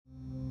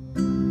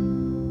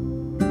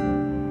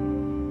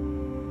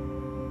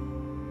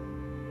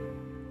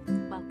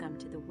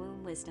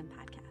Wisdom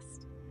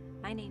Podcast.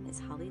 My name is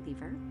Holly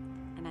Lever,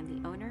 and I'm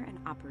the owner and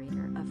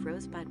operator of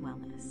Rosebud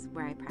Wellness,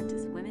 where I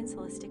practice women's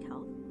holistic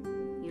health,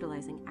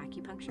 utilizing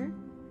acupuncture,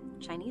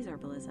 Chinese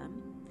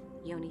herbalism,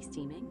 yoni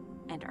steaming,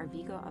 and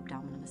Arvigo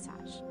abdominal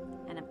massage.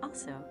 And I'm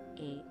also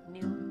a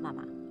new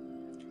mama.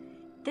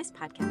 This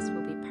podcast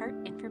will be part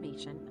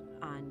information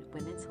on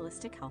women's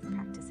holistic health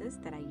practices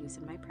that I use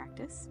in my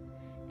practice,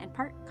 and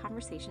part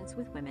conversations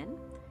with women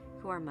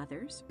who are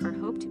mothers or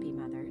hope to be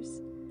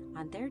mothers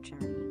on their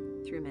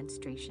journey through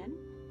menstruation,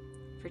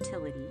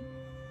 fertility,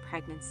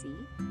 pregnancy,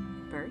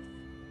 birth,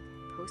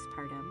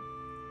 postpartum,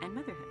 and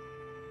motherhood.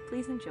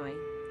 Please enjoy.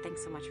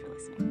 Thanks so much for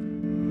listening.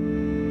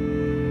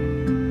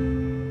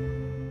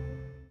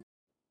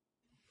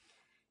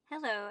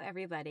 Hello,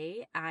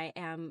 everybody. I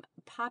am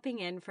popping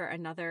in for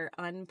another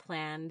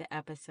unplanned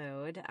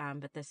episode,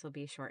 but this will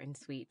be short and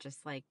sweet,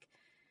 just like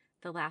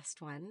the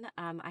last one.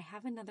 I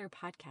have another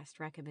podcast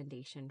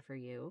recommendation for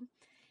you.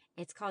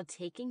 It's called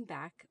Taking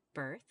Back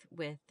Birth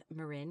with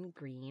Marin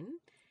Green,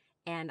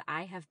 and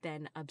I have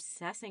been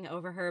obsessing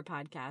over her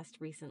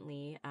podcast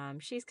recently.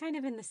 She's kind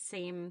of in the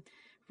same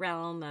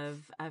realm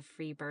of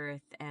free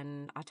birth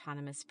and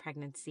autonomous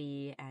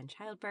pregnancy and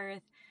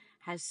childbirth,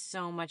 has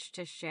so much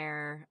to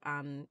share,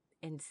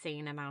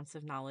 insane amounts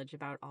of knowledge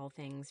about all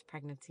things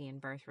pregnancy and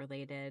birth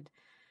related.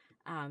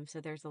 So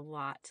there's a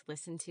lot to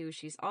listen to.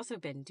 She's also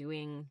been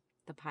doing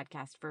the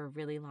podcast for a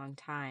really long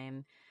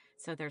time.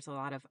 So there's a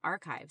lot of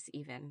archives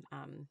even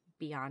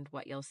beyond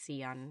what you'll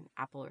see on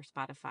Apple or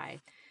Spotify.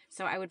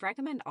 So I would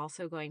recommend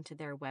also going to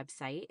their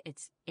website.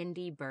 It's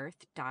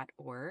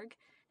indiebirth.org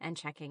and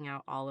checking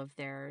out all of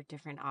their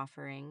different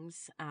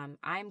offerings.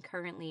 I'm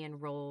currently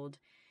enrolled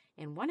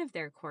in one of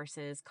their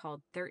courses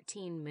called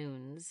 13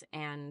 Moons,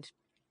 and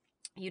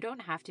you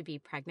don't have to be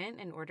pregnant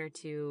in order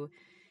to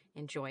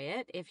enjoy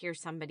it. If you're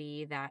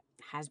somebody that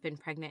has been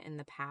pregnant in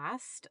the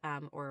past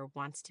or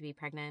wants to be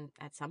pregnant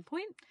at some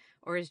point,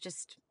 or is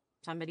just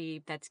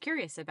somebody that's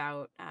curious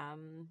about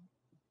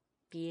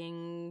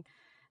being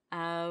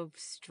a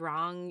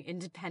strong,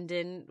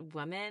 independent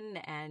woman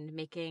and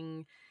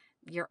making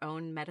your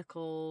own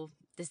medical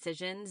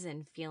decisions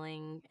and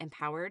feeling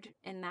empowered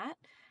in that,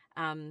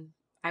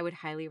 I would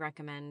highly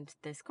recommend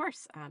this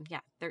course.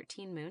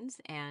 13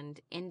 Moons and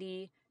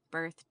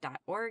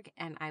indiebirth.org,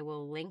 and I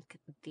will link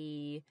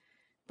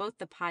both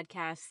the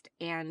podcast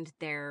and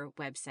their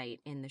website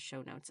in the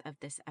show notes of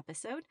this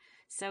episode.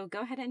 So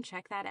go ahead and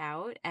check that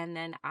out. And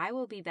then I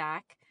will be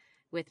back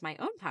with my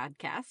own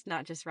podcast,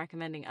 not just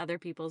recommending other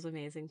people's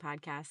amazing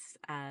podcasts,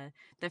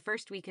 the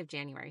first week of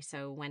January.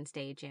 So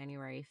Wednesday,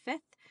 January 5th,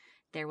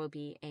 there will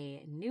be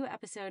a new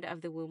episode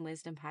of the Womb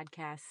Wisdom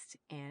Podcast,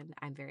 and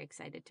I'm very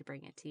excited to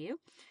bring it to you.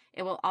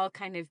 It will all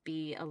kind of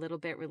be a little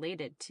bit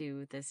related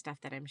to the stuff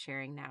that I'm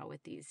sharing now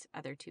with these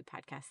other two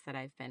podcasts that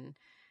I've been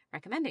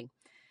recommending.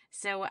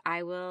 So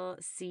I will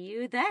see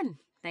you then.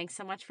 Thanks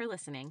so much for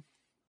listening.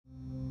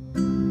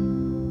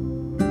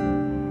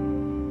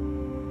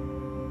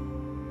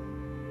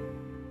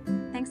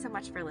 Thanks so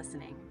much for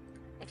listening.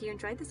 If you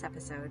enjoyed this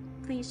episode,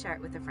 please share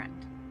it with a friend.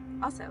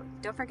 Also,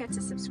 don't forget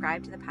to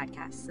subscribe to the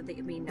podcast so that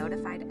you'll be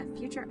notified of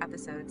future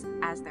episodes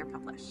as they're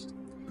published.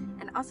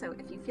 And also,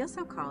 if you feel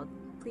so called,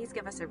 please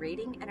give us a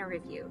rating and a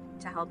review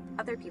to help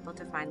other people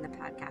to find the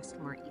podcast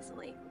more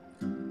easily.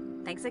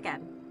 Thanks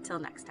again. Till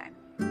next time.